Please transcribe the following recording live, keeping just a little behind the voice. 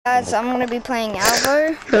Guys, I'm gonna be playing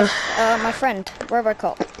Alvo with my friend,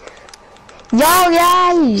 Robocop. Yo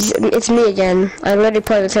guys, it's me again. I already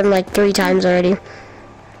played with him like 3 times already.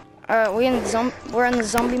 Alright, we're in the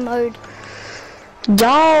zombie mode.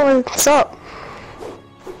 Yo, what's up?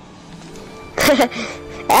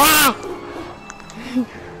 Ah!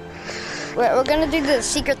 We're gonna do the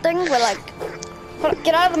secret thing. We're like,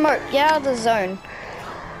 get out of the mode, get out of the zone.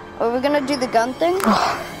 We're gonna do the gun thing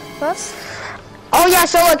first. Oh yeah,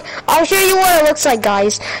 so look, I'll show you what it looks like,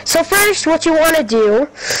 guys. So first, what you want to do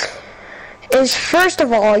is, first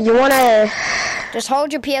of all, you want to... Just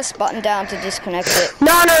hold your PS button down to disconnect it.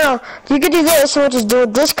 No. You could do this, so just do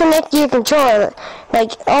disconnect your controller.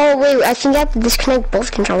 Like, oh wait, I think I have to disconnect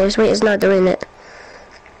both controllers. Wait, it's not doing it.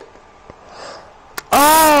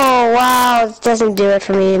 Oh, wow, it doesn't do it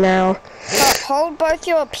for me now. Hold both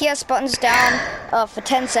your PS buttons down for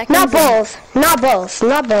 10 seconds. Not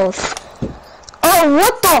both. Oh,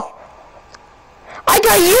 what the? I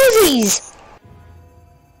got Uzis!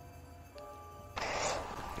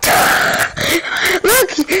 Look,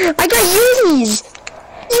 I got Uzis!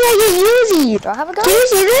 Yeah, I got Uzis! Do I have a gun? Can you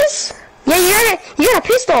see this? Yeah, you got a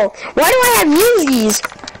pistol. Why do I have Uzis?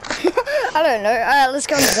 I don't know. Alright, let's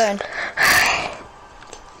go in the zone.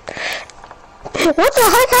 What the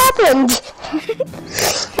heck happened?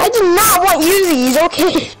 I did not want Uzis,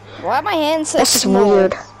 okay. Why are my hands so That's just small?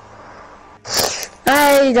 weird.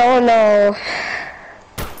 I don't know.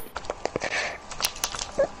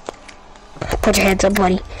 Put your hands up,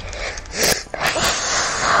 buddy.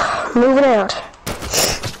 Moving out.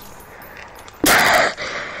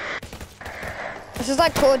 This is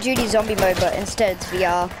like Call of Duty zombie mode, but instead it's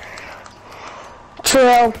VR.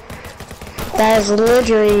 True. That is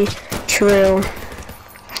literally true.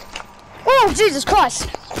 Oh, Jesus Christ!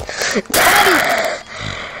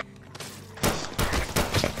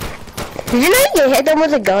 Did you know you can hit them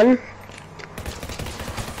with a gun?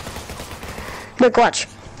 Look, watch.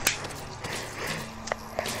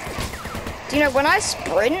 Do you know, when I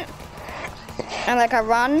sprint, and like I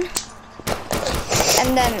run,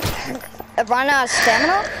 and then I run out of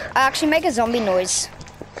stamina, I actually make a zombie noise.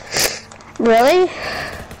 Really?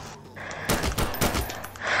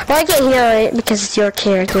 Well, I can't hear it because it's your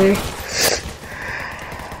character.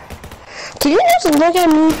 Can you just look at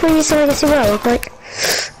me, please, so I can see what I look like?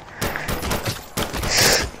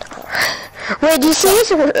 Wait, do you see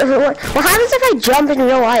this? What happens if I jump in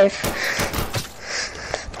real life?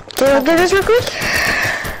 Can I do this real quick?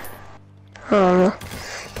 Oh.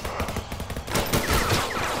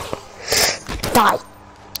 Die.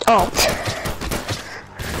 Oh.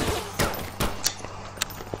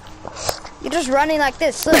 You're just running like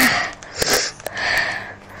this, look.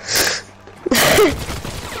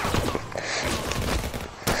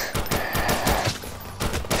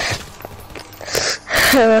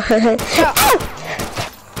 Do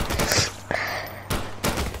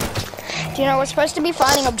you know, we're supposed to be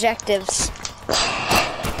finding objectives.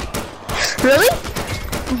 Really?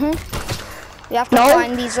 You have to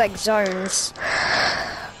find these like zones.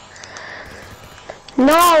 No,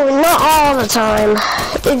 not all the time.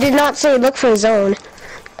 It did not say look for a zone.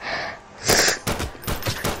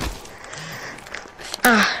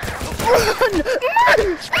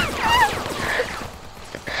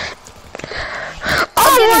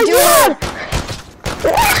 Oh my God!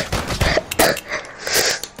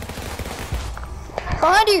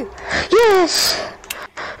 Behind you! Yes!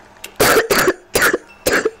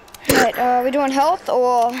 Right, are we doing health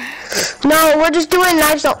or? No, we're just doing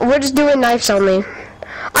knives. We're just doing knives only.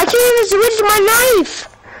 I can't even switch my knife.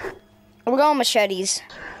 We're going machetes.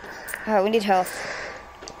 Alright, we need health.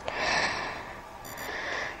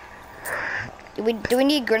 Do we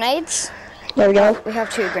need grenades? There we go. We have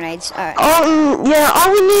 2 grenades. Alright. Yeah,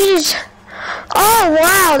 all we need is... Oh,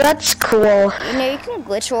 wow, that's cool. You know, you can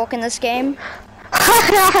glitch walk in this game.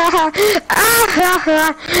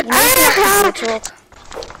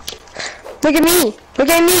 Look at me. Look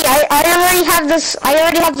at me. I already have this. I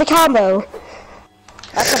already have the combo.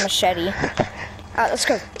 That's a machete. Alright, let's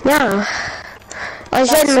go. Yeah. I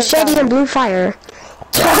said machete and blue fire.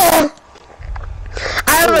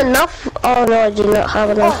 I have enough. Oh no, I do not have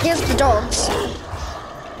enough. Oh, here's the dogs.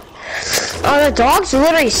 Oh, the dogs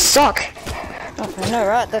literally suck. Oh, I know,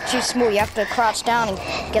 right? They're too small. You have to crouch down and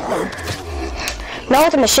get them. Not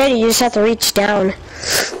with a machete, you just have to reach down.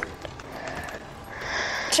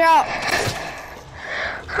 Ciao.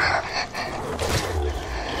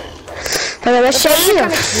 And the machetes are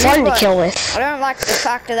fun to kill with. I don't like the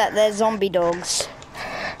fact that they're zombie dogs.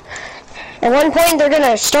 At one point, they're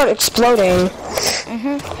gonna start exploding.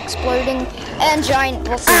 Exploding. And giant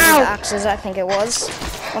axes, I think it was,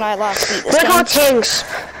 when I last beat this They're game. called tanks.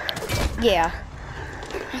 Yeah.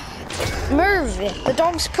 Move! The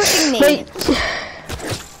dog's pushing me. Wait.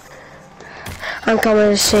 I'm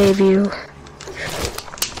coming to save you.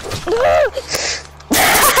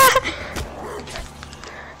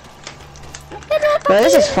 Well,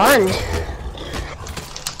 this is fun.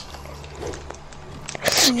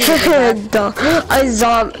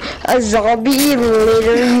 a zombie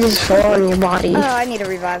literally just fell on your body. Oh, I need a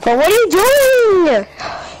revive. But what are you doing?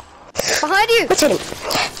 Behind you! What's hitting?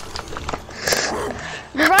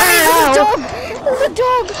 Revive me! There's a dog! There's a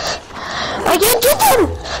dog! I can't get them!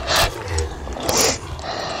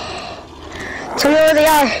 Tell me where they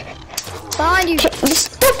are. Behind you! You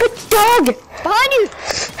stupid dog! Behind you!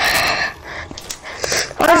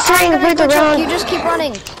 I was trying to I'm gonna break glitch walk. around. You just keep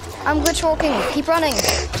running. I'm glitch walking. Keep running.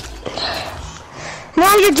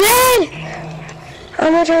 No, you're dead!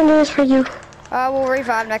 I'm not trying to do this for you. We'll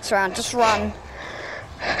revive next round. Just run.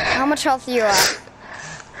 How much health are you at?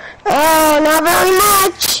 Oh, not very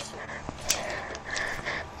much!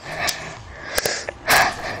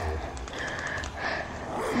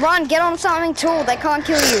 Run, get on something tall. They can't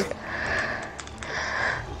kill you.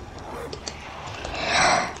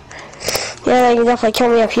 Yeah, they can definitely kill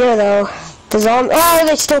me up here, though. The zombie. Oh,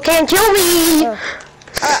 they still can't kill me!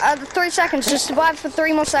 3 seconds. Just survive for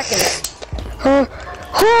 3 more seconds.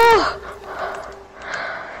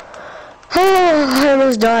 I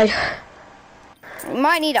almost died. You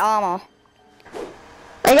might need armor.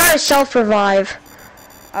 I got a self-revive.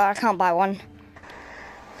 I can't buy one.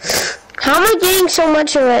 How am I getting so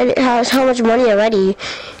much already? How much money already?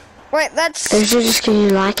 Wait, that's... Is it just getting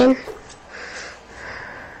lacking?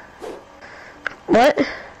 What?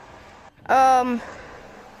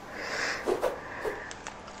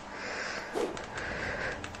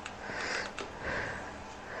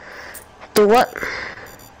 Do what?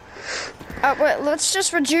 Wait, let's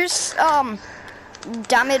just reduce,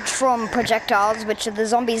 damage from projectiles, which are the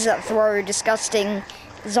zombies that throw disgusting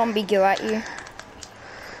zombie goo at you.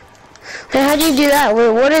 Hey, how do you do that?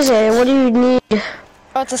 Wait, what is it? What do you need?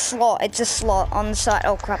 Oh, it's a slot. It's a slot on the side.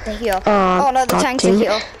 Oh crap, they're here. Oh no, the tanks are dang it.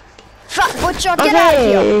 here. Fat butcher, get out of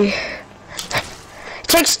here! It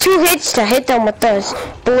takes 2 hits to hit them with those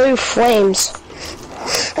blue flames.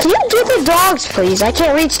 Can you get the dogs, please? I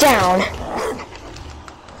can't reach down.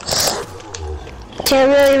 Can't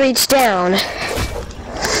really reach down.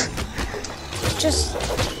 Just,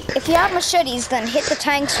 if you have machetes, then hit the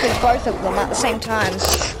tanks with both of them at the same time.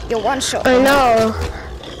 You're one shot. I know.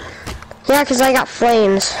 Yeah, because I got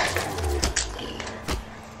flames.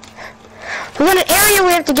 We got an area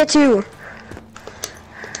we have to get to.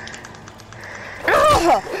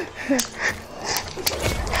 Oh,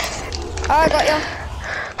 I got you.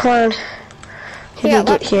 Come on. You can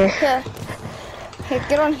get here. Here. Here,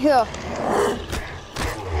 get on here.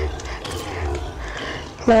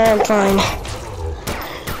 No, I'm fine.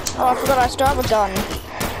 Oh, I forgot I still have a gun.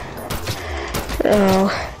 Oh.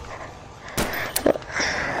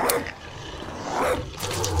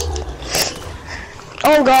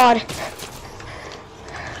 Oh God.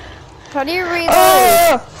 How do you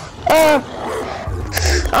reload?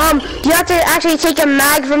 You have to actually take a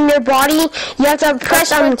mag from your body. You have to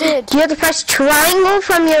press you have to press triangle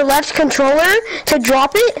from your left controller to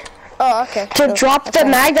drop it. Oh, okay. To drop the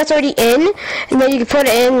mag that's already in, and then you can put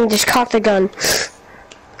it in and just cock the gun.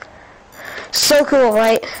 So cool,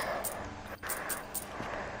 right?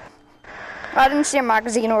 I didn't see a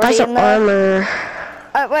magazine already That's in there. armor.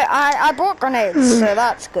 Wait, I brought grenades, so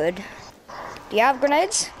that's good. Do you have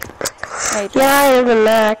grenades? No, Yeah, I have a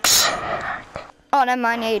max. oh, never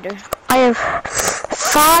mind, yeah, you do. I have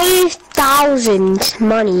 5,000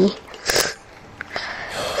 money.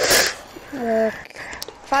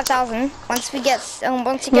 5,000. Once you get I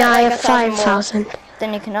like have 1,000 more, 5,000.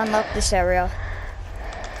 then you can unlock this area.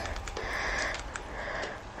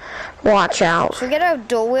 Watch out. Should we get a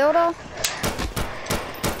dual wielder?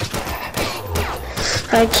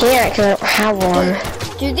 I can't because I don't have one.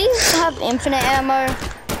 Do these have infinite ammo?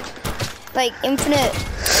 Like infinite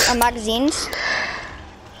magazines?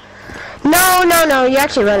 No, no, no. You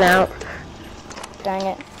actually run out. Dang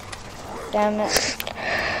it. Damn it.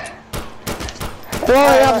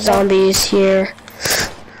 Blowing up zombies here.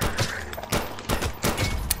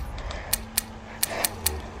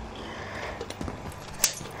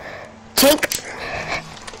 Tank.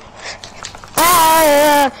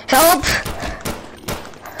 Help!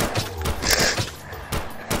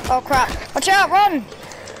 Oh crap. Watch out, run!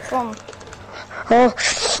 Come on. Oh.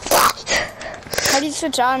 How do you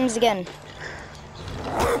switch arms again?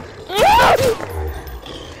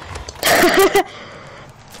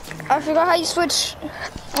 I forgot how you switch.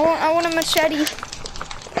 I want a machete.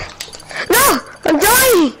 No! I'm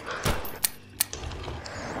dying!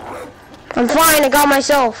 fine, I got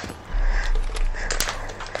myself.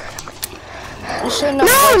 No,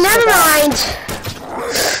 never mind.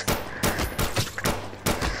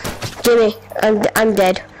 Jimmy, I'm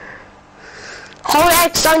dead. Hold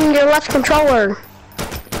X on your left controller.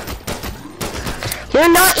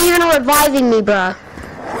 You're not even reviving me, bruh.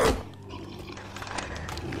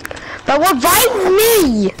 But revive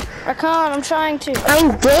me! I can't, I'm trying to.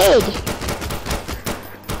 I'm dead.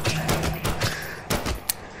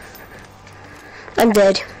 I'm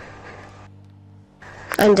dead.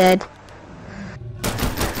 I'm dead.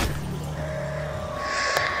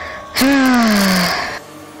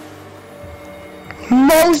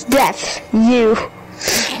 Most death, you.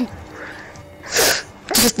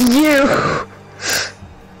 Just you.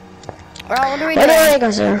 Well, what do we do? Where do I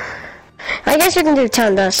go, sir? I guess we can do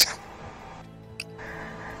Town Dusk.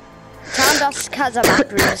 Town Dusk has a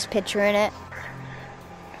Macroom's picture in it.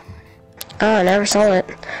 Oh, I never saw it.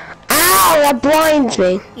 Ow, that blinds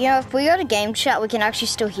me. You know, if we go to game chat, we can actually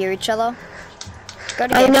still hear each other. Go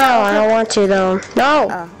to I game know, chat, I don't want to though. No.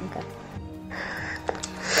 Oh, okay.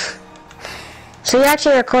 So you're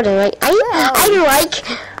actually recording, right? I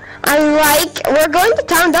like, we're going to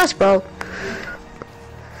Town Dusk, bro.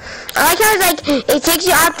 I like how it's like, it takes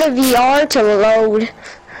you out the VR to load.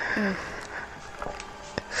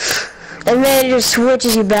 And then it just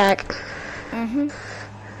switches you back. Mm-hmm.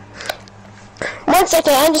 1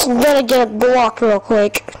 second, I'm just gonna get a block real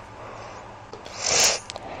quick.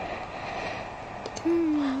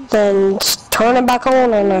 Then just turn it back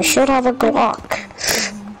on and I should have a Glock.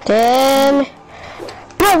 Then...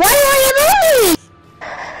 Bro, why are you moving?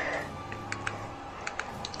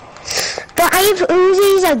 But I have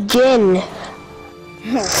Uzis again.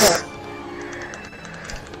 Look,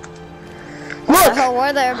 Oh,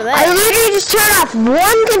 were they over there? I literally just turn off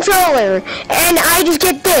one controller and I just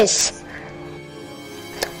get this.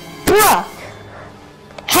 Bruh.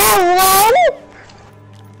 Hello?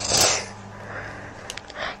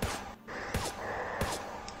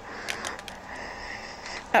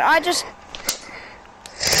 And I just...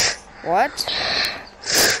 What?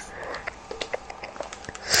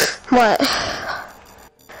 What?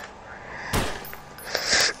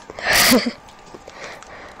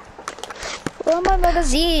 Where are my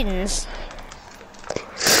magazines?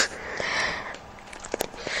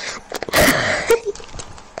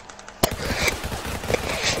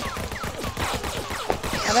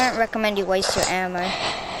 I don't recommend you waste your ammo.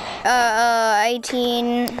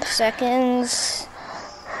 18 seconds.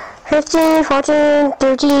 15, 14,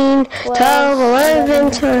 13, 12,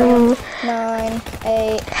 11, 10. 9,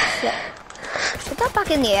 8, yeah. Put that back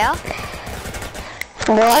in the air.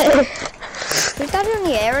 What? Put that in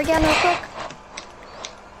the air again real quick.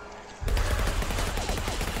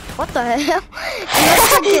 What the hell? It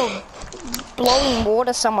looks like you're blowing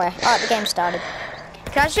water somewhere. Alright, the game started.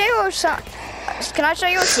 Can I show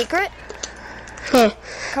you a secret? Yeah.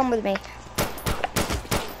 Come with me.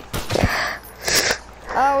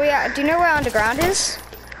 Oh yeah, do you know where underground is?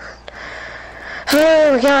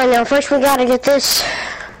 Oh god, now first we gotta get this.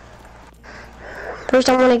 First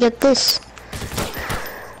I wanna get this.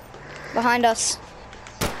 Behind us.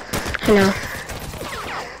 I know.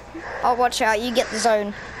 Oh, watch out, you get the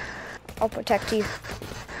zone. I'll protect you.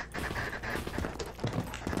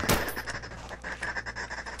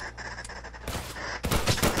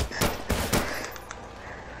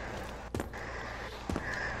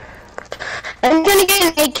 I'm gonna get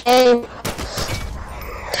an AK.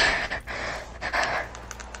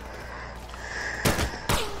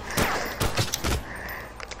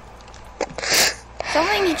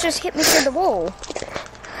 Something just hit me through the wall.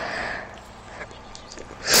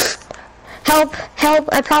 Help, help,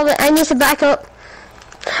 I need to back up.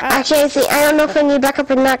 Actually, I don't know if I need back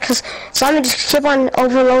up or not, because Simon just keep on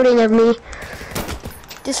overloading of me.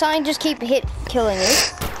 Does something just keep killing you?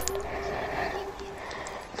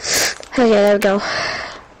 Okay, there we go.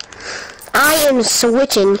 I am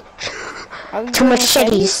switching to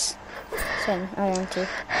machetes. Same, I am too.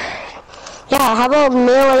 Yeah, how about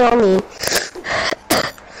melee only?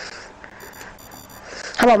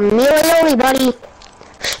 How about melee only, buddy?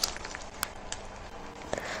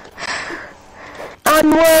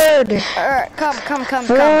 Onward! Alright, come.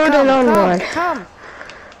 Forward and onward. Come.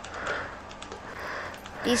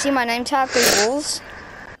 Do you see my name tag with wolves?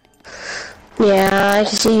 Yeah, I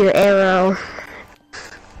can see your arrow.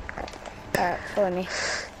 Alright, follow me.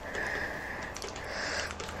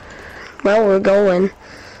 Well, we're going.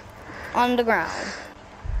 On the ground.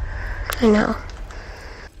 I know.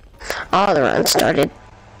 Oh, the run started.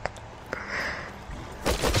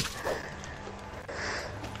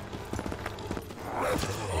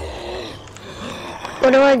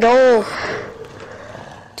 Where do I go?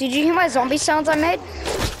 Did you hear my zombie sounds I made?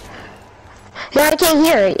 No, I can't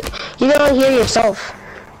hear it. You can only hear yourself.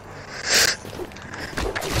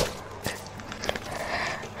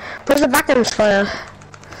 Where's the background fire?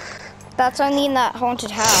 That's only in that haunted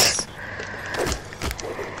house.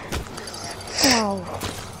 Oh.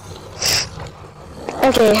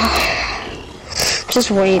 Okay. Just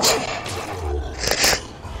wait.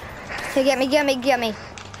 Hey, get me.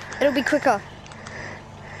 It'll be quicker.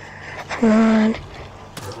 Come on.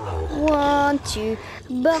 1, 2,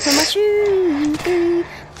 buckle my shoe. 3,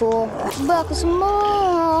 4, buckle some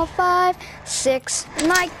more. 5, 6,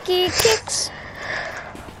 Nike kicks.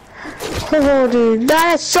 Oh, dude,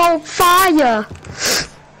 that is so fire!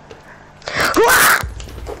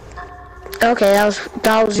 Okay,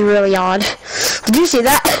 that was really odd. Did you see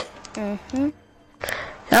that? Mhm.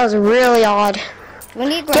 That was really odd. We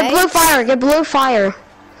need grenades. Get blue fire. Get blue fire.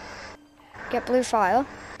 Get blue fire.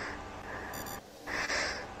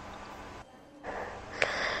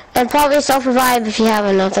 And probably self-revive if you have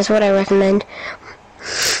enough. That's what I recommend.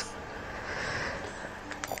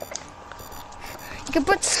 You can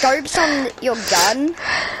put scopes on your gun.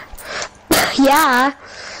 Yeah.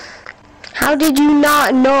 How did you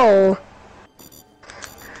not know?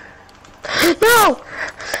 No!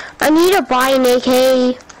 I need to buy an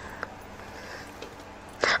AK.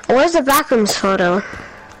 Where's the backrooms photo?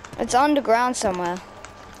 It's underground somewhere.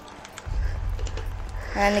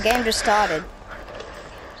 And the game just started.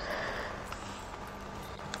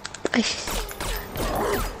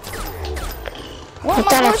 What? I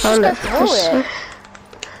thought I found it.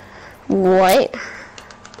 What?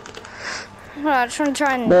 I just want to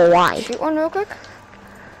try and Why? shoot one real quick.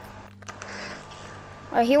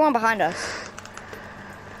 I hear one behind us.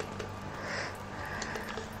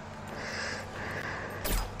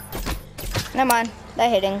 Never mind, they're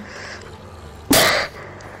hitting.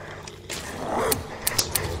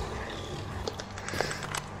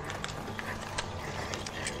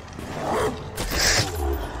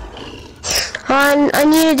 I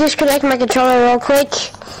need to disconnect my controller real quick.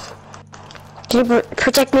 Can you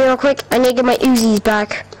protect me real quick? I need to get my Uzis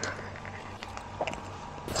back.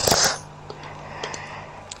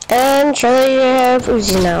 And surely you have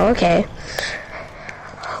Uzis now, okay.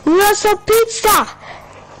 Lasta pizza!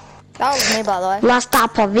 That was me, by the way.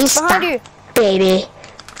 Lasta vista, Behind you. baby.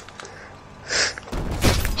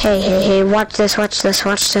 Hey, watch this.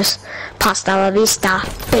 Pasta la vista,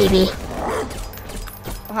 baby.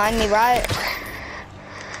 Behind me, right?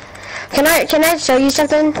 Can I show you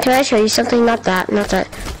something? Can I show you something? Not that.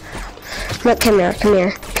 Look, come here. Come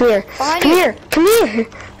here.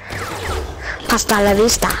 Pasta la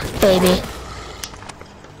vista, baby.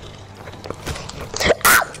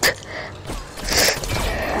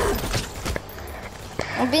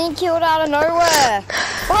 I'm being killed out of nowhere.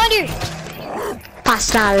 Behind you.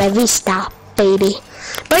 Pasta la vista, baby.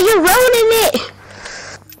 But you're ruining it.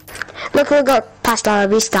 Look, pasta la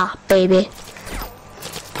vista, baby.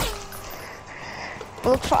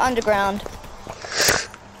 Look for underground.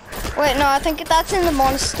 Wait, no, I think that's in the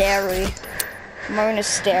monastery.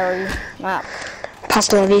 Monastery map.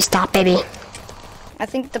 Pasta la vista, baby. I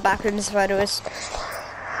think the backrooms photo is.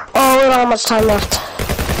 Oh, we don't have much time left.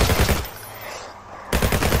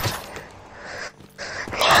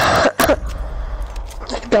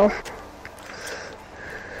 Let's go.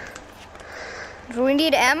 Do we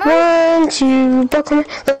need ammo? 1, 2, buckle.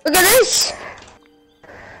 Look at this.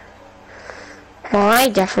 Well, I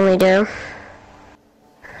definitely do.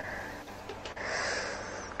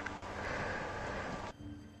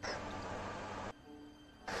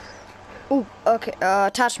 Ooh, okay,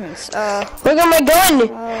 attachments. Look at my gun!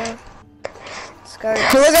 Let's go.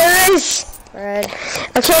 Look at this! Red.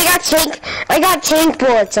 Okay, I got tank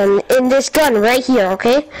bullets in this gun right here,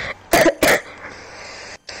 okay?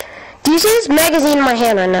 Do you see this magazine in my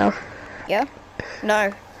hand right now? Yeah?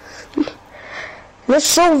 No. That's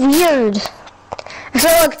so weird. So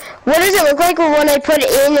look, what does it look like when I put it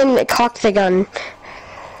in and cock the gun?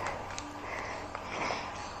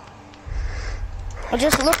 It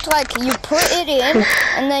just looked like you put it in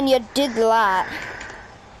and then you did that.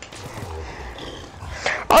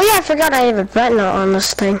 Oh yeah, I forgot I have a button on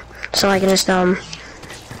this thing. So I can just, Hey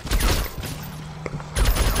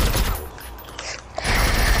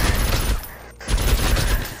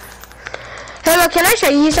look, can I show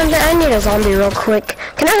you something? I need a zombie real quick.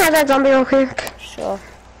 Can I have that zombie real quick? Sure.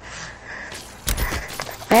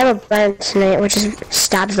 I have a button tonight which is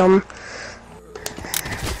stabs them.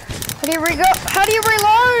 How do you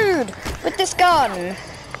reload with this gun?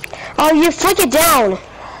 Oh, you flick it down.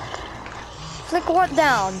 Flick what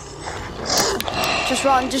down? Just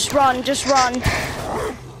run.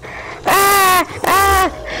 Ah!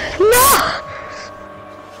 No!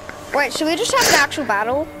 Wait, should we just have an actual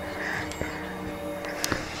battle?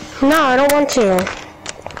 No, I don't want to.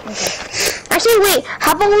 Okay. Actually, wait.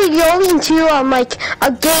 How about we go into like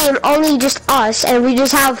a game only just us, and we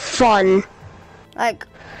just have fun. Like,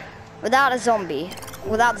 without zombie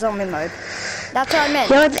mode. That's what I meant.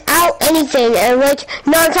 Yeah, without anything, and like,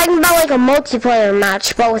 no, I'm talking about like a multiplayer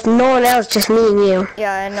match, but with no one else, just me and you.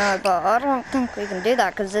 Yeah, I know, but I don't think we can do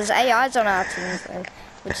that because there's AIs on our team,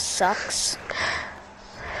 which sucks.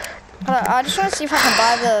 I just want to see if I can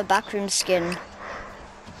buy the backroom skin.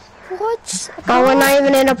 What? Oh, we're not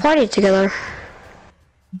even in a party together.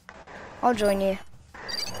 I'll join you.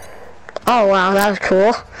 Oh wow, that was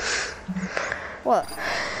cool. What?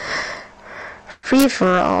 Free for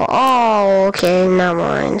all. Oh, okay, never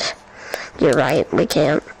mind. You're right, we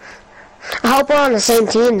can't. I hope we're on the same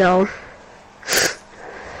team though.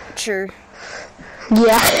 True.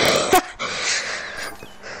 Yeah.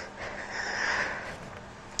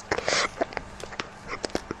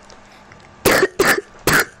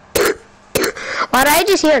 Why did I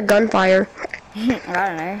just hear gunfire? I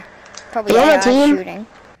don't know. Probably You're on my AI team? shooting.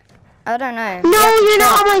 I don't know. No, you're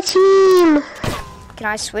not on my team. Can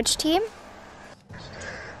I switch team?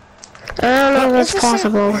 I don't know if Is that's this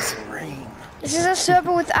possible. This is a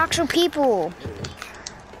server with actual people.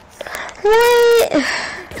 What?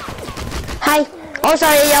 Hi. Oh,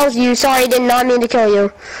 sorry, that was you. Sorry, did not mean to kill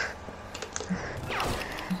you.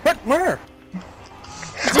 What? Where?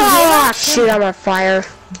 Oh, shoot, I'm on fire.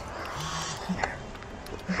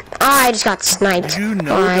 I just got sniped. Did you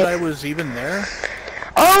know that I was even there?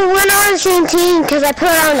 Oh, we're not on the same team because I put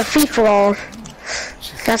it on the free-for-all.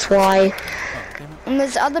 That's why. And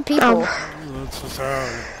there's other people. That's so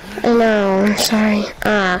sorry. I know, I'm sorry.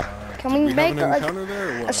 Can we make like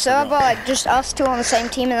a server like just us two on the same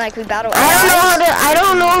team and like we battle? I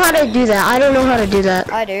don't know how to do that. I don't know how to do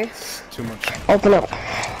that. I do. Too much. Open up.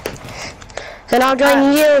 Then I'll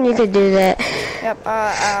join you and you could do that. Yep,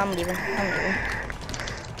 I'm leaving.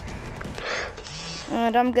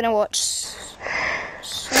 And I'm gonna watch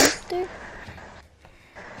something.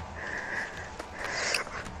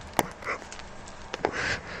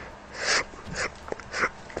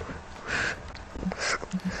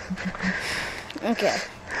 Okay.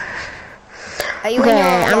 Are you in your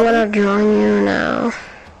I'm lobby? gonna join you now.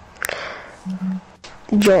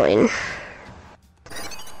 Join.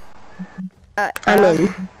 I'm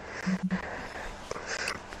in.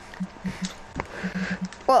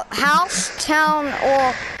 Well, house, town,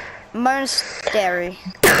 or monastery?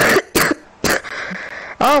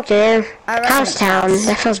 Okay. I reckon House town. house.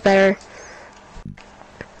 That feels better.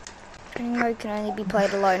 Mode can only be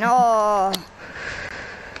played alone. Oh,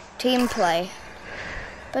 team play.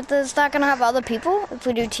 But is that gonna have other people if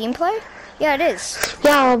we do team play? Yeah, it is.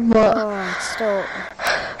 Yeah, but Oh, it's still.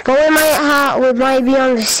 we might be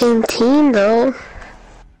on the same team though.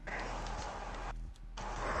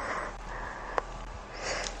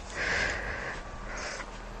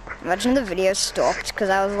 Imagine the video stopped because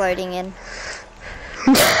I was loading in.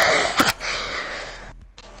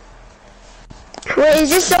 Wait, is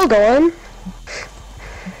this still going?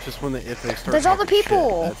 Just when if they start. There's other talking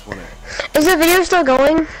people. Shit, that's when it. Is the video still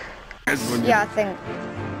going? Yeah, I think.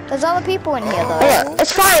 There's other people in here though. Yeah,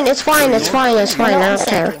 it's fine, it's fine, it's fine, it's fine, I don't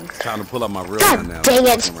care. Time to pull up my real God one now. dang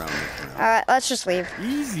it. Alright, let's just leave.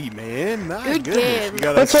 Easy, man. My Good goodness. game. You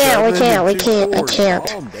got We a can't, 7 we and can't, 2 I can't.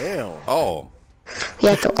 Calm down. Oh.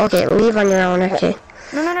 Yeah, okay, leave on your own, okay.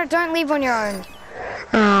 No, don't leave on your own.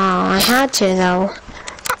 Oh, I had to though.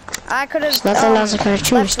 I could have Nothing else I could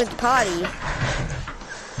have left choose. with the party.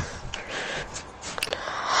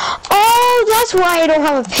 Oh, that's why I don't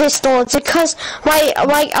have a pistol. It's because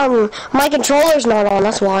my controller's not on.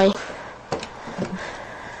 That's why.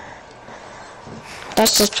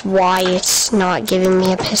 That's just why it's not giving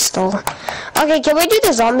me a pistol. Okay, can we do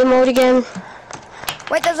the zombie mode again?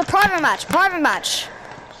 Wait, there's a private match. Private match.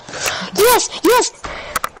 Yes, yes.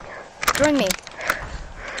 Join me.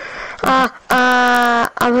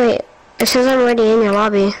 Wait. It says I'm already in your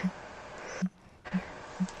lobby.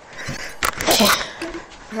 Okay.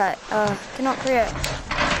 Right. Cannot create.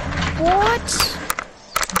 What?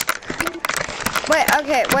 Wait.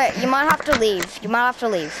 Okay. Wait. You might have to leave. You might have to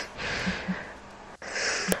leave.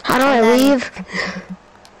 How do I leave?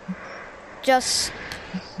 Just.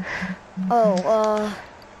 Oh.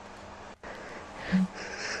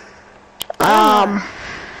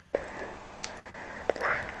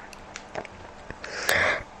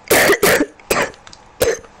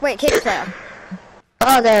 Wait, kick player.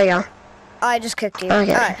 Oh, there you go. I just kicked you.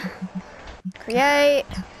 Okay. Alright. Create.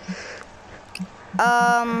 What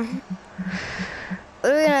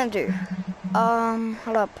are we gonna do?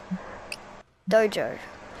 Hold up. Dojo.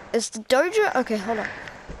 Is the dojo? Okay, hold on.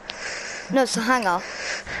 No, it's the hangar.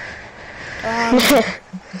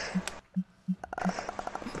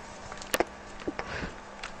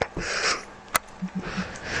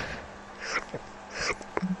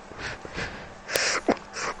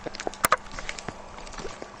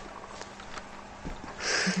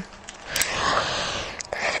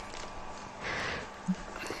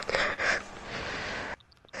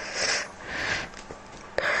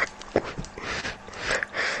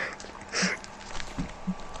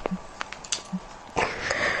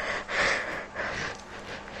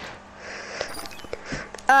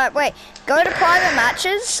 Wait, go to private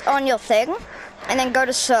matches on your thing, and then go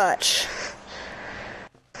to search.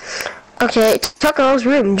 Okay, Tucker's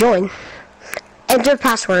room, join. Enter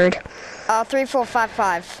password.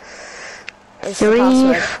 3455 is the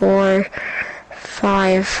password.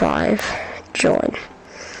 3455, join.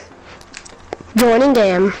 Joining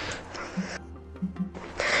game.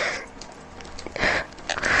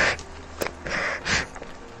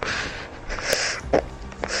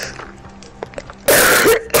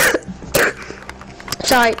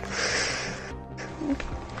 Sorry.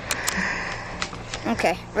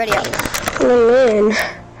 Okay, ready up. In.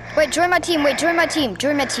 Wait, join my team. Wait, join my team.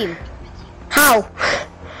 Join my team. How?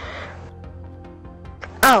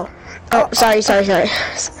 Oh, sorry.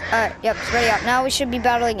 Alright, yep, ready up. Now we should be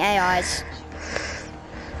battling AIs.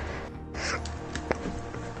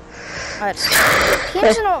 Alright,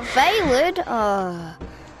 teams are not valid.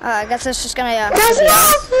 I guess that's just gonna. That's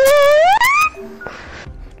not.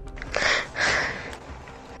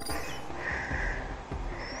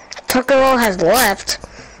 Tucker has left.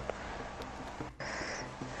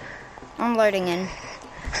 I'm loading in.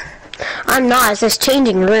 I'm not, it's just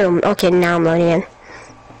changing room. Okay, now I'm loading in.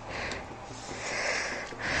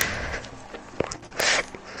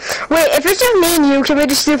 Wait, if it's just me and you, can we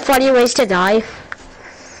just do funny ways to die?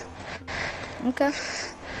 Okay.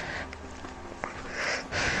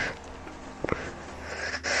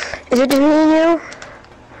 Is it just me and you?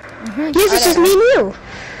 Yes, it's just me and you.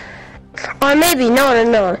 Or maybe,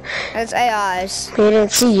 no. It's AIs. We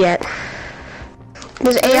didn't see yet.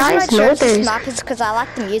 There's AIs? No, there's... map is because I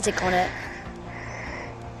like the music on it.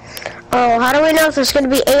 Oh, how do we know if there's going to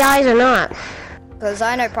be AIs or not? Because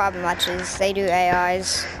I know private matches, they do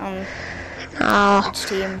AIs on each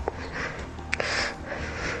team.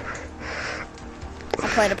 I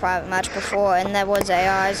played a private match before and there was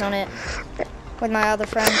AIs on it with my other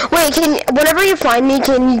friend. Wait, whenever you find me,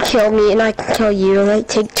 can you kill me and I can kill you? Like,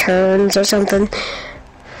 take turns or something?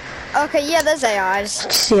 Okay, yeah, there's AIs.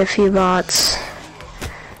 See a few bots.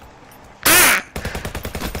 Ah!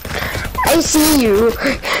 I see you.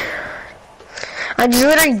 I just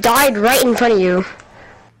literally died right in front of you.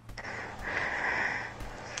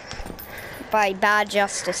 By bad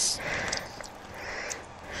justice.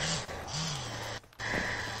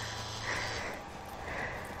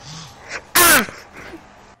 Ah!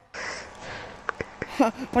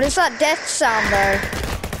 What is that death sound though?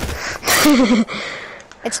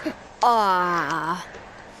 It's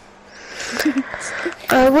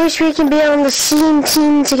I wish we can be on the same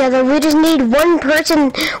team together. We just need one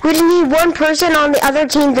person. We just need one person on the other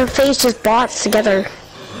team to face just bots together.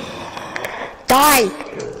 Die!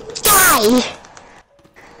 Die!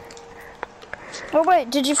 Oh wait,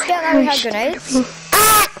 did you forget that we had grenades?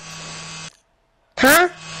 Ah! Huh?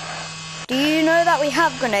 Do you know that we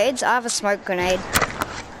have grenades? I have a smoke grenade.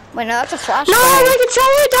 Wait, no, that's a flash No, grenade. my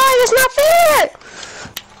controller died. That's not fair.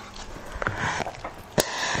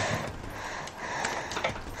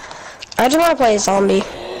 I just want to play a zombie.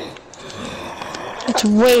 It's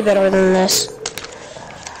way better than this.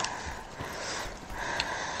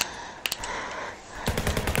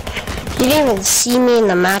 You didn't even see me in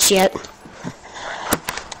the match yet.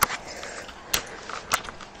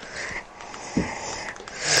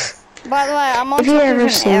 By the way, I'm on top of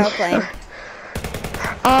an airplane.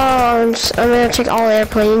 Oh, I'm gonna check all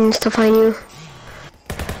airplanes to find you.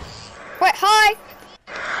 Wait, hi!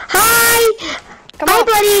 Hi! Come Hi, on.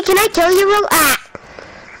 buddy, can I kill you real? Ah!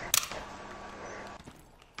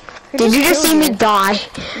 Did you just see me die?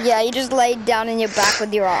 Yeah, you just laid down in your back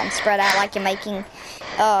with your arms spread out like you're making,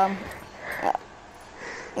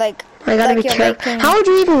 like. I gotta be careful. How would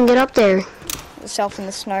you even get up there? Yourself in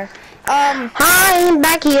the snow. Hi, I'm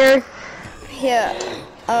back here. Here.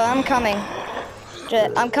 I'm coming.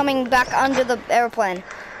 I'm coming back under the airplane.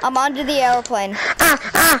 I'm under the airplane.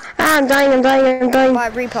 I'm dying. By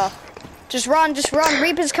Reaper. Just run.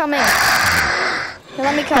 Reaper's coming. Here,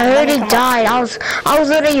 let me come. I already died. I was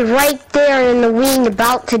literally right there in the wing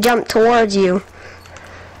about to jump towards you.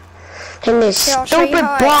 And this Here, I'll show you stupid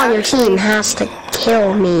how I ball on your actually- team has to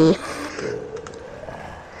kill me.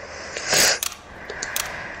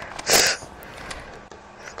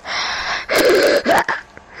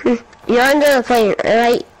 You're under the plane,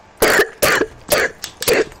 right?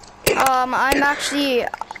 I'm actually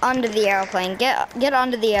under the airplane. Get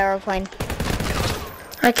under the airplane.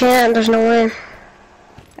 I can't, there's no way.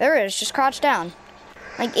 There it is, just crouch down.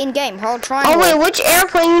 Like in game, hold triangle. Oh wait, which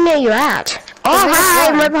airplane are you at? Oh biggest hi,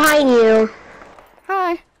 I'm one. right behind you.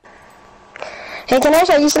 Hi. Hey, can I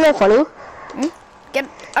show you something funny?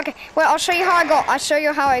 Okay, wait, I'll show you how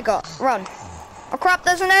I got. Run. Oh crap,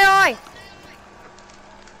 there's an AI!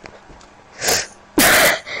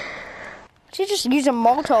 She just used a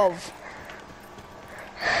Molotov.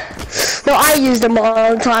 No, I used them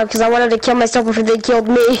all the time because I wanted to kill myself before they killed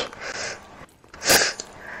me.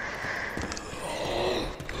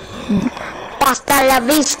 Pasta la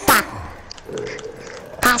vista.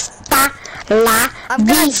 Pasta la I'm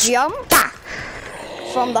gonna vista. jump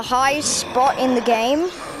from the highest spot in the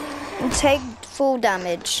game and take full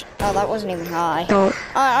damage. Oh, that wasn't even high. Don't.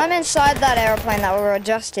 I'm inside that airplane that we were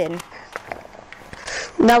just in.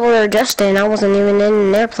 That we were just in. I wasn't even in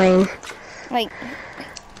an airplane. Like,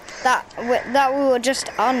 that we were just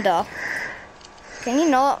under. Can you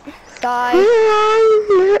not die?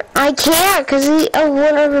 I can't because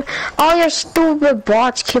all your stupid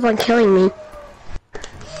bots keep on killing me.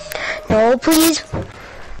 No, please.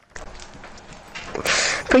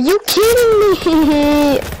 Are you kidding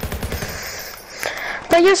me?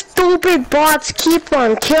 But your stupid bots keep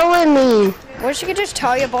on killing me. Wish you could just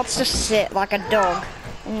tell your bots to sit like a dog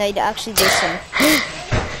and they'd actually listen.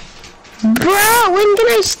 Bro, when can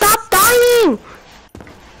I stop dying?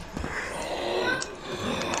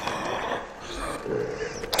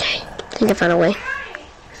 Okay, I think I found a way.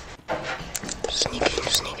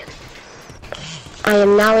 Sneaking. I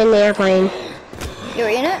am now in the airplane. You're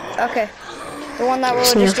in it? Okay. The one that we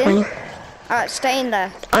were just in? Alright, stay in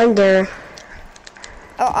there. Under.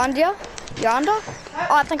 Oh, under? You're under? Oh,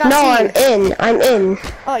 I think I No, see you. I'm in.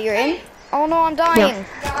 Oh, you're in? Oh no, I'm dying.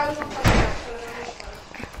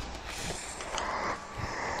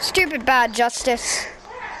 Stupid bad justice.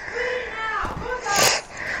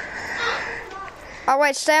 Oh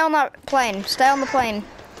wait, stay on that plane. Stay on the plane.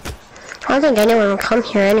 I don't think anyone will come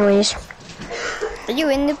here anyways. Are you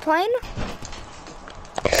in the plane?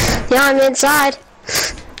 Yeah, I'm inside.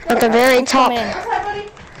 At the very I'm top. coming in.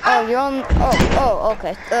 Oh, you're on. Oh,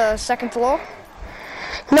 okay. Second floor.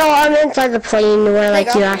 No, I'm inside the plane where like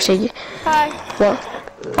you go. you actually. Hi. Well.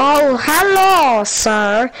 Oh, hello,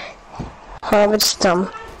 sir. Oh, it's dumb.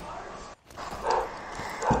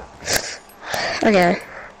 Okay.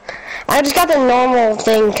 I just got the normal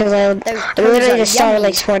thing because I literally just started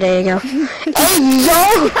like 4 days ago. Hey,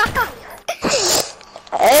 yo!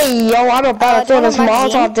 Hey, yo, I'm about to throw this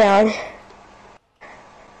Molotov down.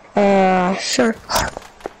 Sure.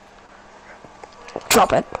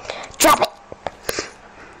 Drop it. Drop it!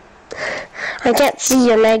 I can't see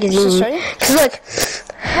your magazine. Cause look.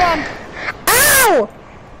 Run. Ow!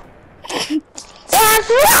 That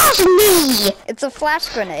flashed me! It's a flash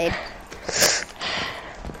grenade.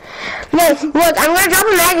 Look, I'm gonna drop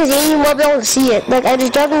a magazine, you won't be able to see it. Look, I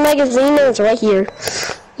just dropped a magazine and it's right here.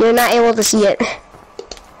 You're not able to see it.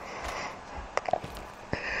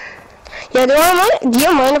 Yeah, do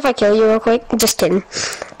you mind if I kill you real quick? Just kidding.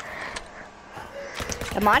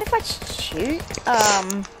 Mind if I shoot?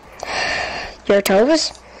 Your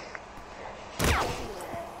toes?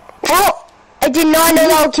 Oh! I did not know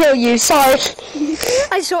that would kill you, sorry.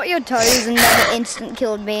 I saw your toes and then it instant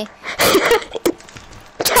killed me.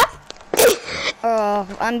 Oh,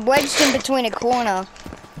 I'm wedged in between a corner.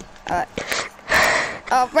 Alright.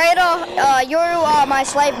 Raider, you're my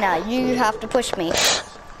slave now. You have to push me.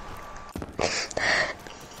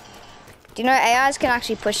 Do you know AIs can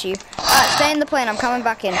actually push you? Alright, stay in the plane. I'm coming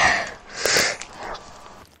back in.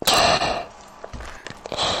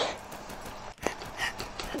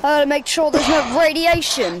 To make sure there's no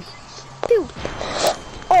radiation. Pew.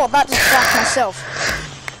 Oh, that just flashed myself.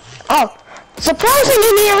 Oh, surprising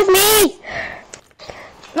in here with me!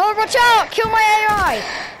 No, watch out! Kill my AI!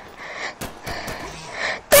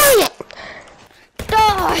 Dang it!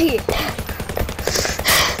 Die!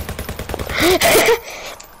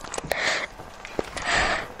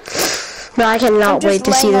 No, I cannot wait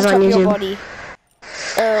to see this on YouTube.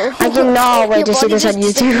 I cannot wait to see this on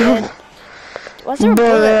YouTube. Was there a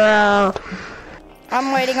bullet? Bro.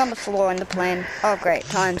 I'm waiting on the floor in the plane. Oh great,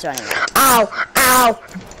 time's running out. Ow! Ow!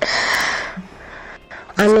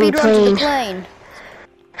 I'm in the Speed run to the plane. plane.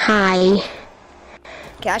 Hi.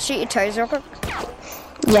 Can I shoot your toes real quick?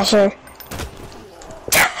 Yeah, sure.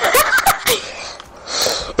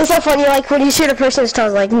 so funny, like, when you shoot a person's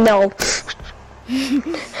tongue, like, no.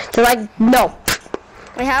 They're like, no.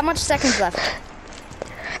 Wait, how much seconds left?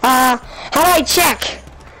 How do I check?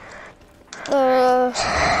 Oh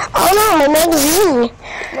no, my magazine.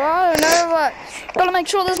 Well, I don't know, but gotta make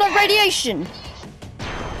sure there's no radiation.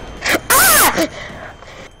 Ah!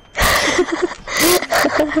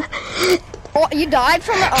 Oh, you died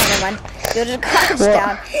from it? Oh, never mind. You just crouched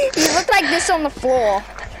down. You look like this on the floor.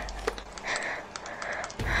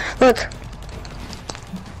 Look.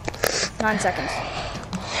 9 seconds.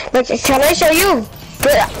 Look, can I show you?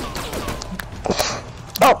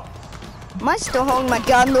 Oh. Am I still holding my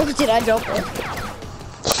gun? Look, did I drop it?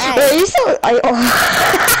 Hey. Wait, you still... oh.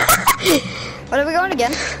 What are we going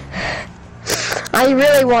again? I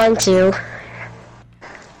really want to.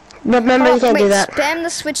 But remember, you can't do that. Spam the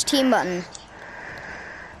switch team button.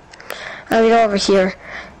 I will go over here.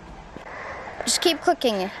 Just keep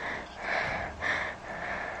clicking.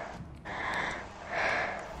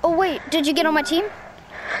 Oh wait, did you get on my team?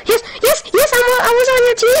 Yes, I was on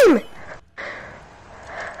your team.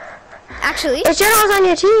 Actually, I said I was on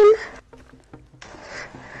your team.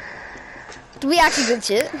 did we actually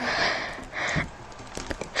glitch it?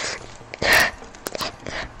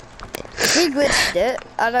 If we glitched it,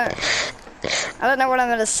 I don't know what I'm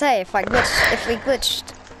gonna say if we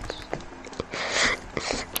glitched.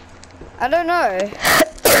 I don't know.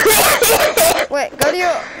 Wait, go to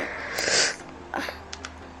your...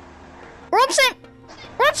 We're on the same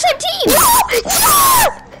team!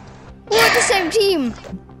 We're on the same team!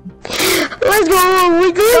 Let's go,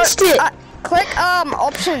 we glitched it! Click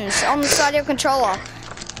options on the side of your controller.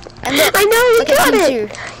 And look, I know, we got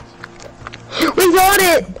it! We got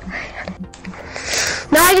it!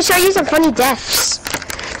 Now I can show you some funny deaths.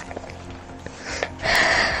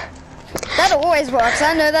 That always works.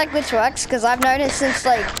 I know that glitch works because I've known it since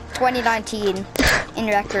like 2019 in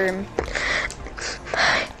Rec Room.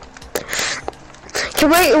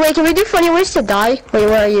 Can we do funny ways to die? Wait,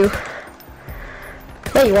 where are you?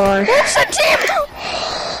 There you are. What's the team?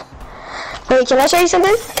 Wait, can I show you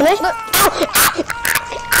something? Can I? Look.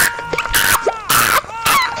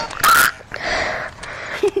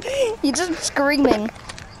 You're just screaming.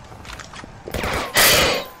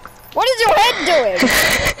 What is your head doing?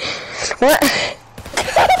 What?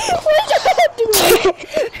 What is your head doing?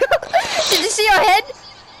 Did you see your head?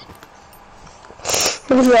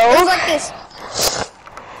 No. It was like this.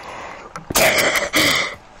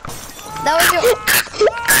 That was your...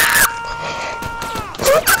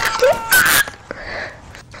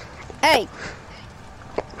 Hey.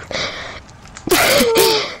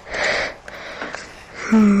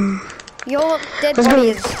 Your dead body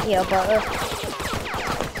is here, but...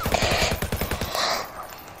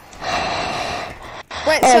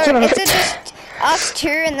 Wait, so is it just us two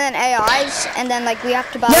and then AIs, and then like we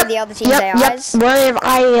have to battle the other team's AIs? Yep. What if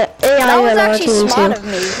AI that was actually smart too. of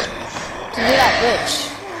me to do that glitch.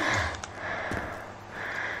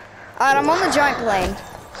 Alright, I'm on the giant plane.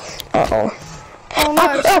 Uh-oh. Oh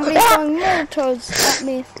no, somebody's throwing Molotovs at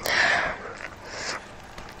me.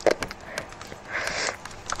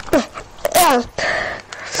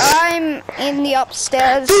 I'm in the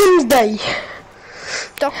upstairs. Doomsday.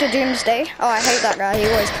 Dr. Doomsday. Oh, I hate that guy. He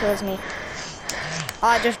always kills me.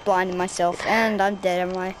 I just blinded myself, and I'm dead,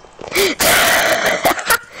 am I?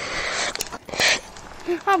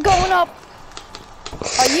 I'm going up.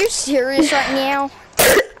 Are you serious right now?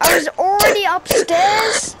 I was already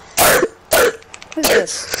upstairs? Who's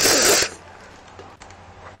this?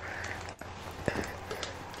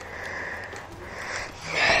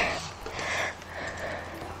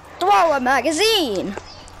 Throw a magazine!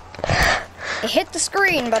 It hit the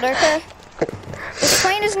screen, but okay. This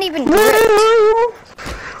plane isn't even gripped.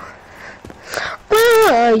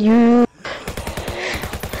 Where are you?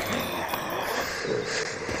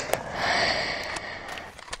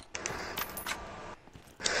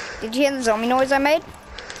 Did you hear the zombie noise I made?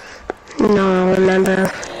 No, I don't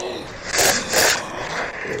remember.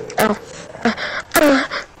 Oh.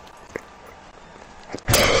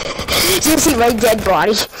 You see my dead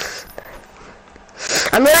body.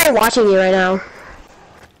 I'm really watching you right now.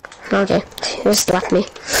 Okay, he just left me.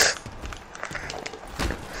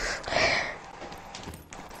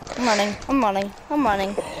 I'm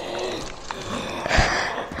running.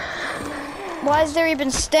 Why is there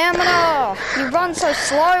even stamina? You run so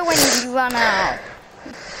slow when you run out.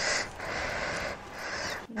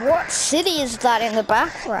 What city is that in the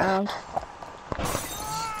background?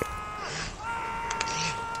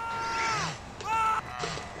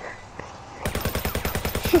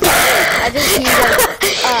 I just hear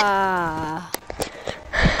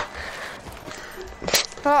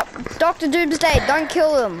Oh, Dr. Doomsday, don't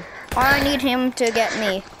kill him. I need him to get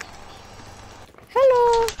me.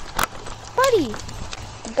 Hello, buddy.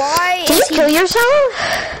 Why Can you is he... kill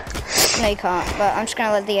yourself? No, you can't, but I'm just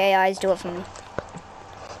gonna let the AIs do it for me.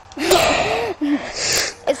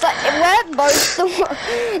 It's like, we're both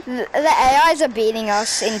the AIs are beating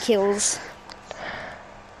us in kills.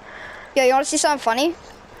 Yo, you wanna see something funny?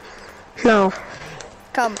 No.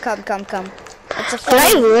 Come. It's a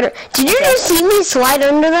funny... Did you just see me slide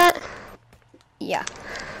under that? Yeah.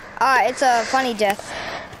 Alright, it's a funny death.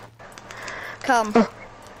 Come. Oh.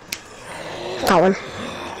 That one.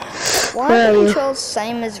 Why Where are are the you? controls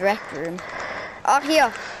same as Rec Room? Oh,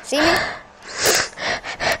 here. See me?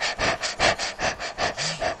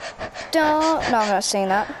 Don't... No, I'm not seeing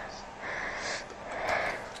that.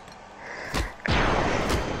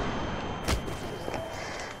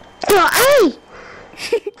 Hey!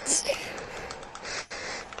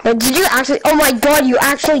 Wait, did you actually? Oh my god, you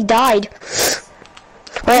actually died.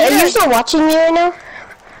 Wait, are you still watching me right now?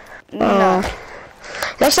 No.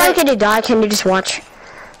 Next time can you die, can you just watch?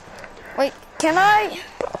 Wait, can I...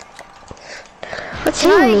 What's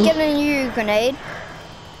Can I hitting me? get a new grenade?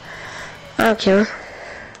 I don't care.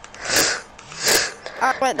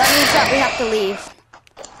 Wait, that means that we have to leave.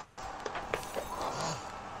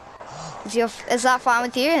 Is that fine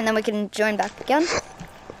with you? And then we can join back again?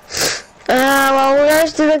 Well, we have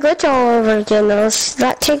to do the glitch all over again.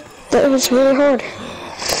 That was really hard.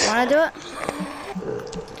 Wanna do it?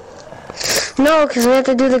 No, because we have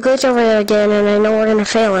to do the glitch over there again, and I know we're gonna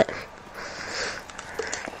fail it.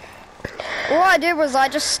 All I did was I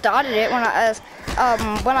just started it when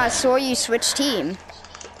I saw you switch team.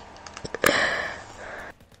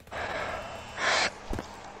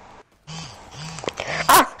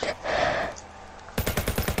 Ah!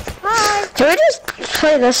 Hi. Can we just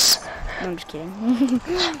play this? No, I'm just kidding.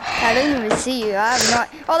 I didn't even see you. I have not.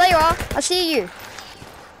 Oh, there you are. I see you.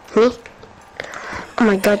 Me? Oh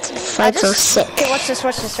my god, this fight's so sick. Okay, watch this.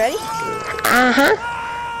 Ready? Uh-huh.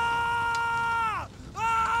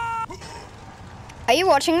 Are you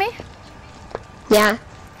watching me? Yeah.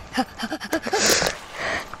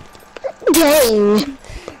 Dang.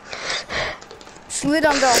 Slid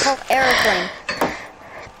under a whole aeroplane.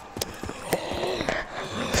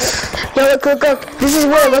 Yo, look. This is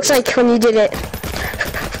what it looks like when you did it.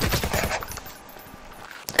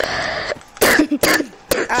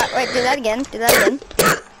 Wait, do that again.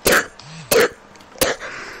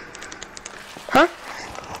 Huh?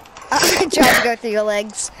 I tried to go through your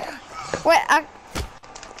legs. Wait,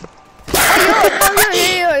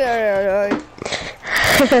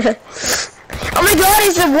 Oh my god,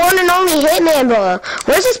 it's the one and only Hitman, bro.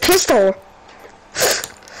 Where's his pistol?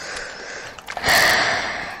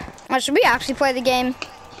 Should we actually play the game?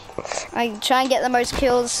 I try and get the most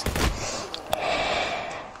kills.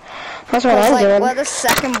 That's what I'm doing. We're the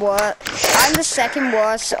second worst. I'm the second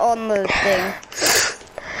worst on the thing.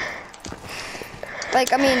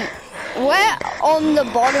 Like, I mean, we're on the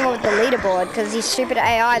bottom of the leaderboard because these stupid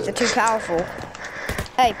AIs are too powerful.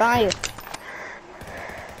 Hey, behind you.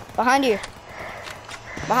 Behind you.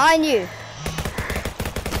 Behind you.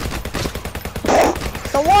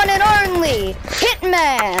 The one and only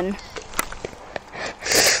Hitman.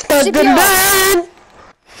 Dun.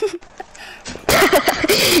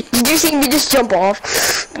 Did you see me just jump off?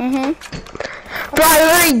 Mm-hmm. Bro, I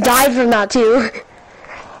literally died from that too.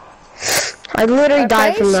 I literally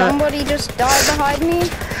died from that. Somebody just died behind me,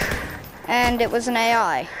 and it was an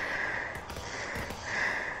AI.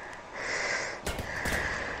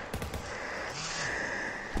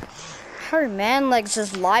 Oh man, Legs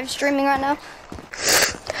is live streaming right now.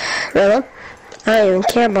 Really? I don't even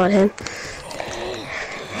care about him.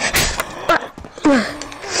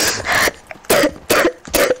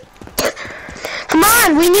 Come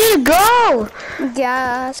on, we need to go!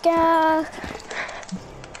 Gas.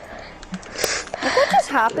 Look what just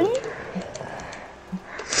happened.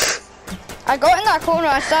 I got in that corner,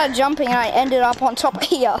 I started jumping, and I ended up on top of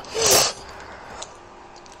here.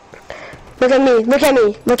 Look at me.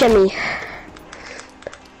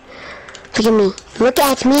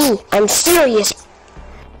 I'm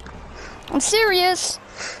serious.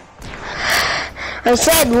 I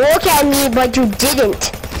said look at me, but you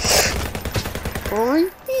didn't.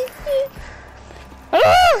 Wait,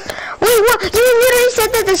 what? You literally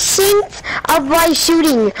said that the synth of my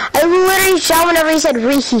shooting. I literally shot whenever he said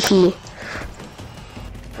re-hee-hee.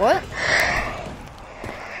 What?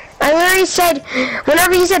 I literally said,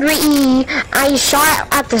 whenever he said re-hee-hee, I shot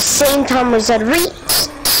at the same time as said re.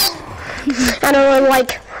 And I was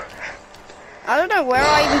like, I don't know where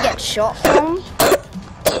I even get shot from.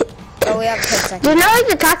 Oh, we have 10 seconds. Did not like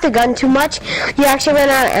to cock the gun too much. You actually ran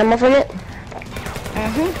out of ammo from it.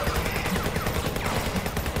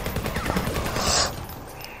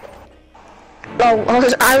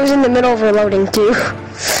 Oh, I was in the middle of reloading too.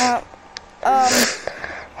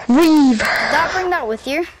 Leave. Did that bring that with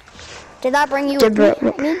you? Did that bring you Did with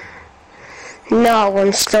me? No,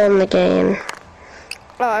 I'm still in the game.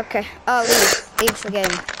 Oh, okay. Oh, leave. Leave the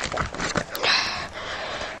game.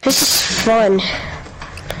 This is fun.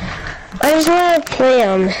 I just want to play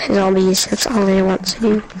zombies. That's all I want to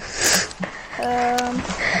do.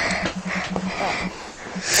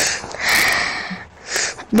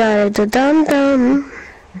 Dum.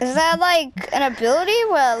 Is that like an ability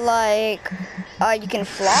where like you can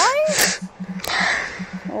fly?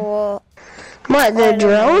 Or What, the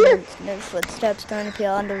drone? no footsteps don't appear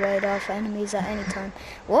on the radar for enemies at any time.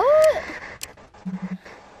 What?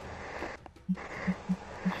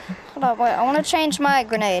 Hold on, wait, I want to change my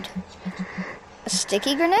grenade. A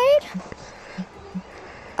sticky grenade?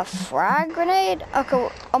 A frag grenade? Okay,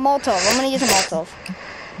 a Molotov. I'm gonna use a Molotov.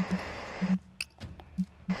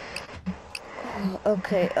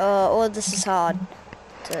 Okay, oh, this is hard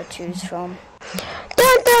to choose from.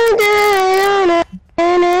 I'm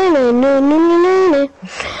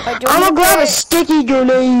gonna grab a sticky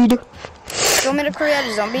grenade. Do you want me to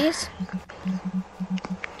create zombies?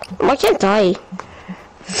 Why can't I?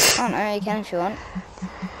 I don't know, you can if you want.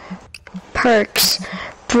 Perks.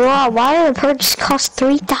 Bro, why do the perks cost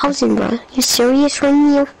 3,000, bro? You serious right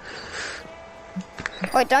now?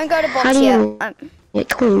 Wait, don't go to How bots do yet. you get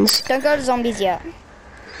coins? Don't go to zombies yet.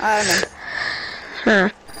 I don't know. Huh.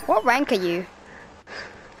 What rank are you?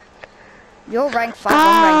 You're rank 5,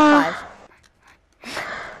 I'm rank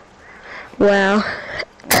 5. Well,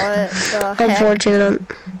 What the heck? unfortunate.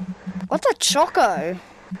 What's a choco?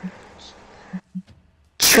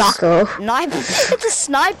 Choco. Sniper. It's a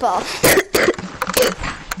sniper.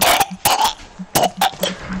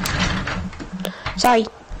 Sorry.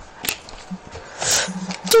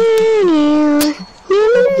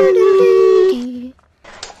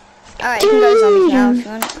 Alright, you can go zombies now if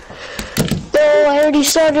you want. No, I already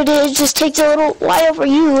started it. It just takes a little while for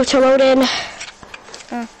you to load in.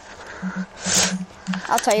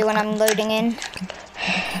 I'll tell you when I'm loading in.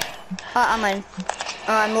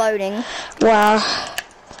 I'm loading. Wow.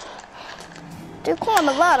 To climb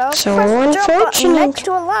a ladder, So press the jump button unfortunate. next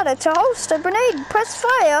to a ladder to host a grenade. Press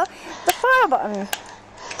fire, the fire button.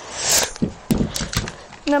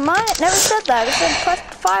 No, mine never said that. It said press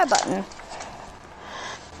the fire button.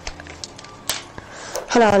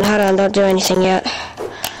 Hold on, don't do anything yet.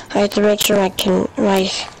 I have to make sure I can, like,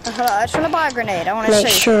 Hold on, I just want to buy a grenade. I want to make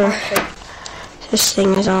see. sure this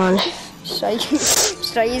thing is on. Should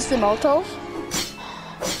I use the Molotov?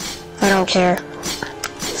 I don't care.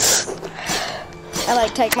 I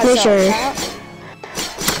like take Make myself sure. out.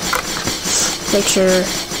 Make sure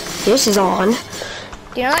this is on.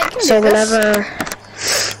 Do you know that you can So do this? whenever...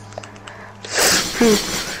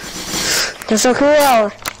 That's so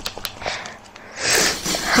cool.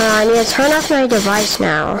 I need to turn off my device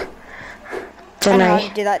now. I Don't know how I?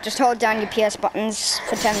 to do that. Just hold down your PS buttons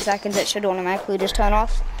for 10 seconds. It should automatically just turn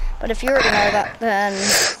off. But if you already know that, then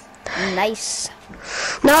nice.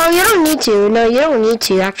 No, you don't need to. No, you don't need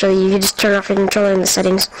to, actually. You can just turn off your controller in the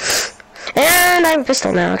settings. And I have a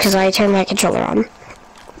pistol now, because I turned my controller on.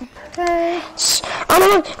 Okay. Oh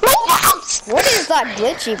no, my mouse! What is that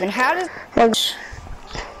glitch even? How does...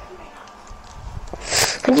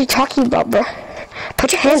 What are you talking about, bro?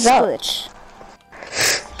 Put your hands up. Glitch?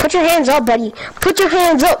 Put your hands up, buddy. Put your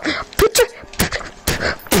hands up. Put your...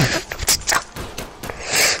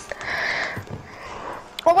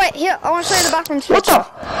 Oh wait, here, I want to show you the bathroom What switcher.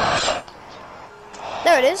 the?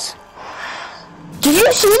 There it is. Did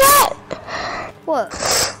you see that? What?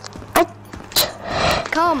 I...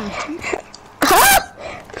 Come. Huh?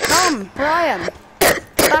 Come, where I am.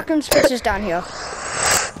 Bathroom switcher's down here.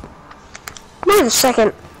 Wait a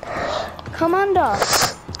second. Come under.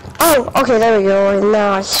 Oh, okay, there we go.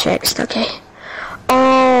 Now it's fixed, okay.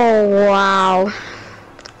 Oh, wow.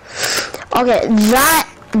 Okay,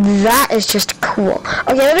 that is just cool.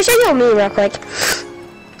 Okay, let me show you me real quick.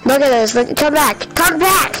 Look at this. Look, come back. Come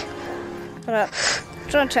back. Hold up.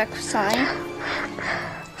 Trying to check something.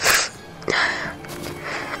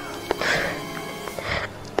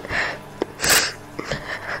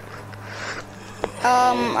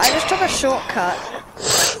 I just took a shortcut.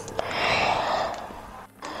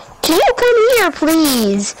 Can you come here,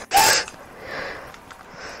 please?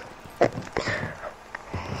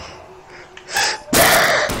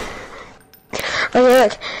 Okay,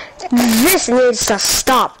 look. This needs to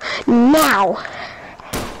stop now.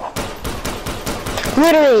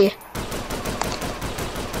 Literally.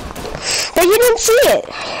 But you didn't see it.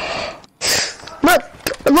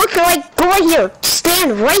 Look, like, go right here.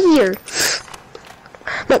 Stand right here.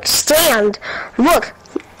 Look, stand. Look,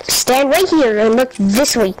 stand right here and look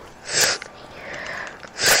this way.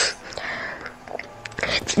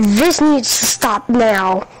 This needs to stop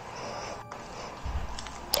now.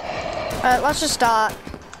 Alright, let's just start.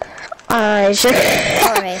 Sure.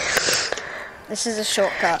 Follow me. This is a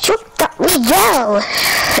shortcut. Shortcut, we go.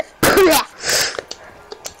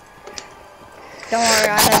 Don't worry,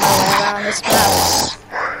 I know my way around this map.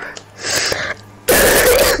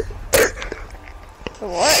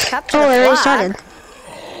 What? Capture Oh, the it already flag? started.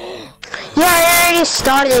 Yeah, it already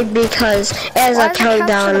started because as Why a did it countdown,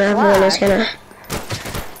 capture the everyone is flag? gonna.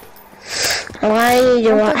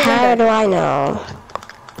 How do I know?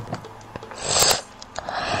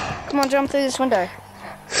 Come on, jump through this window.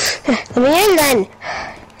 Let me in then.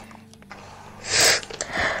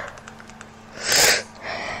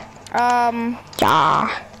 Yeah.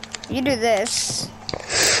 You do this.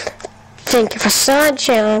 Thank you for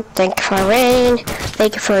sunshine. Thank you for rain.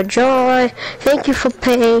 Thank you for joy. Thank you for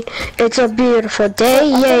pain. It's a beautiful day.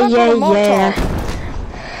 Yeah, yeah, yeah.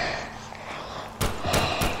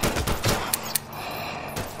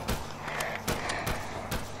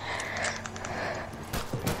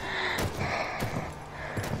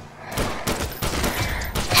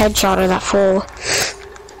 Headshot of that fool.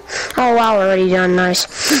 Oh wow, we're already done. Nice.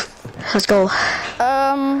 Let's go.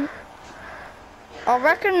 I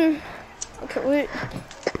reckon. Okay,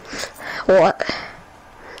 What?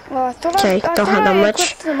 well, I thought Okay, I don't have that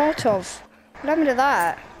much. equipped the Molotov. What happened to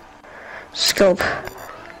that? Scope.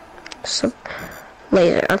 So,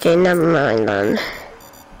 laser. Okay, never mind then.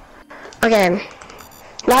 Okay.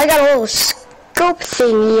 Now I got a little scope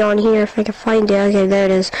thingy on here if I can find it. Okay, there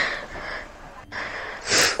it is.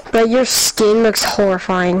 But your skin looks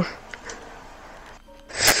horrifying.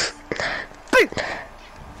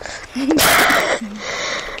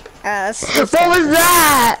 What was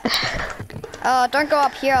that? Don't go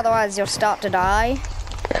up here, otherwise you'll start to die.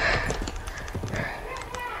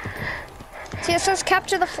 See, it says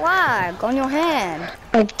capture the flag on your hand.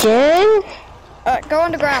 Again? Go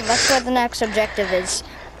underground, that's where the next objective is.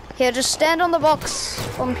 Here, just stand on the box.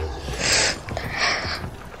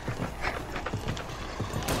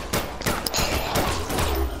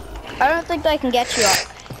 I don't think they can get you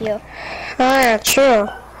up here. Oh yeah, true.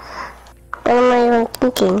 What am I even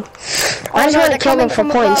thinking? I just want to kill them for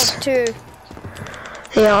points. Too.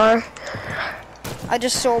 They are. I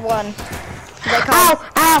just saw one. They come. Ow!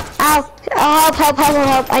 Ow! Ow! Oh, help!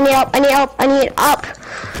 I need help! I need up!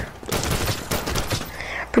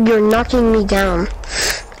 But you're knocking me down.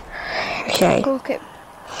 Okay. Okay.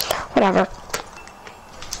 Whatever.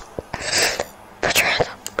 Put your hands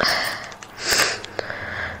up.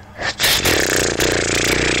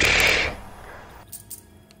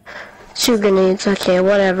 2 grenades. Okay,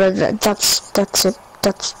 whatever. That's it.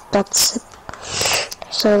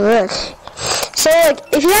 So look.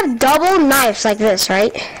 If you have double knives like this,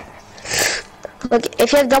 right? Look,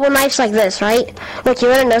 if you have double knives like this, right? Look, you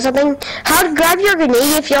wanna know something? How to grab your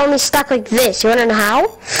grenade if you're only stuck like this? You wanna know how?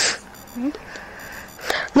 Mm-hmm.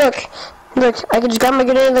 Look, I can just grab my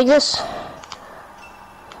grenade like this.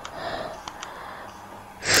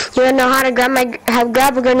 You wanna know how to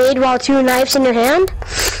grab a grenade while 2 knives in your hand?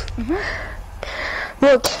 Mm-hmm.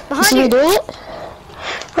 Look, you see me doing it?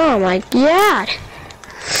 Oh my god.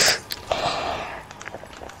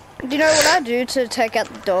 Do you know what I do to take out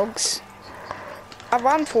the dogs? I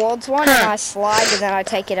run towards one and I slide and then I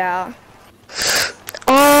take it out.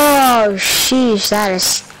 Oh, sheesh, that is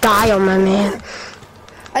style, my man.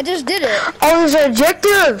 I just did it. Oh, there's an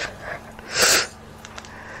objective.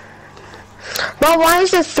 Well, why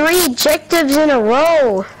is there 3 objectives in a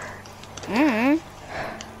row?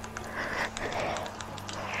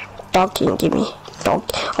 Dog can't give me. Dog.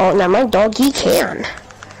 Oh, now my doggy can.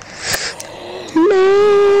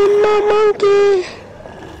 No, monkey.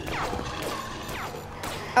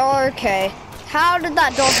 Oh, okay. How did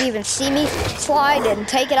that dog even see me slide and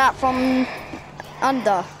take it out from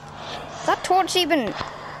under? Is that torch even...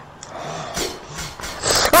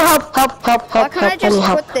 Oh, help. Why can't I just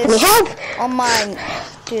put this help. on mine?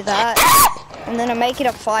 Do that. And then I make it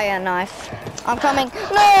a fire knife. I'm coming.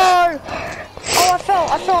 No! Oh, I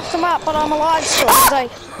fell off the map, but I'm alive still.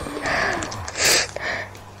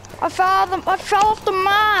 I fell off the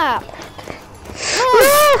map.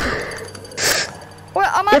 No! Well,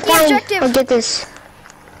 I'm at the objective. I'll get this.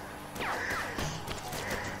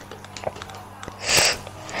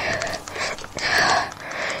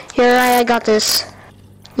 You're right, I got this.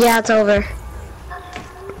 Yeah, it's over.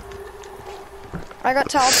 I got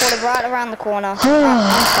teleported right around the corner.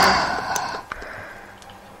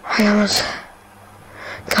 I almost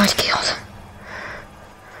got killed.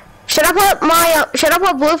 Should I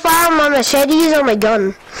put blue fire on my machetes or my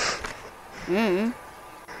gun?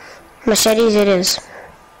 Machetes it is.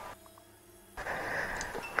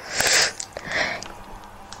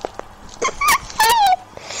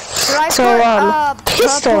 So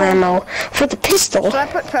pistol ammo for the pistol. Should I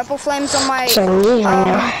put purple flames on my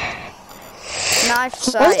knife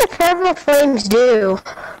sight? What does the purple flames do?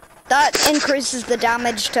 That increases the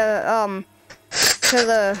damage to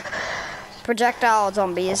the projectile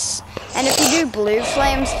zombies. And if you do blue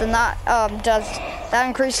flames, then that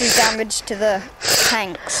increases damage to the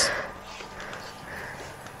tanks.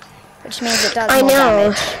 Which means it does more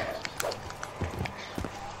damage.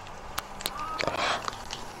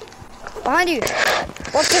 Behind you!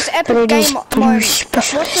 What's this epic game moment?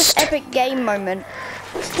 What's this epic game moment?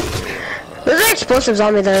 There's an explosive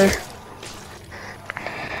zombie there.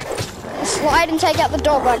 Slide and take out the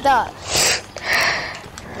dog like that.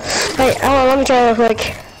 Wait, hold on, let me try real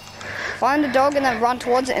quick. Find the dog and then run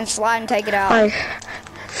towards it and slide and take it out. Hi.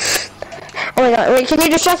 Oh my god, wait, can you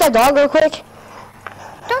distract that dog real quick?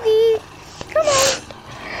 Doggy! Come on!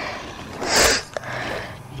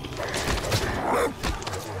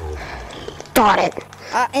 Got it.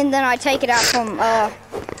 And then I take it out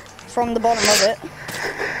from the bottom of it.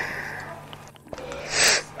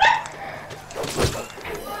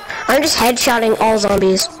 I'm just headshotting all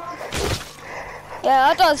zombies.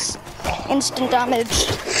 Yeah, that does instant damage.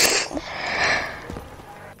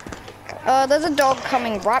 There's a dog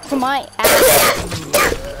coming right for my ass.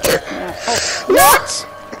 Oh, what?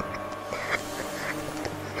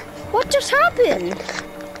 What just happened?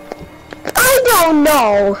 I don't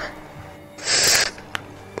know.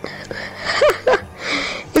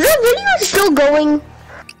 Is that video still going?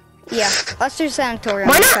 Yeah, let's do sanatorium.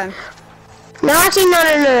 Why not? No, actually,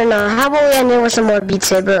 no. How about we end it with some more Beat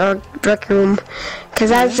Saber or Rec Room? Because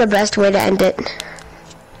that's the best way to end it.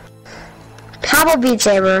 How about Beat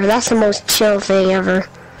Saber? That's the most chill thing ever.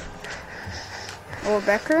 Well,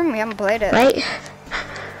 Rec Room? We haven't played it. Right?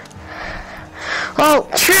 Oh,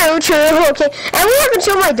 true, okay. And we haven't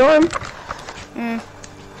shown my dorm.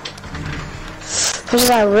 Which is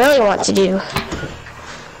what I really want to do.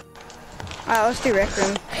 Alright, let's do Rec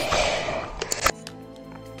Room.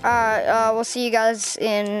 We'll see you guys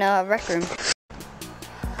in Rec Room.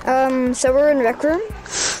 So we're in Rec Room.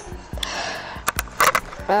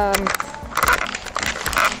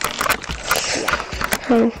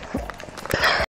 Yeah.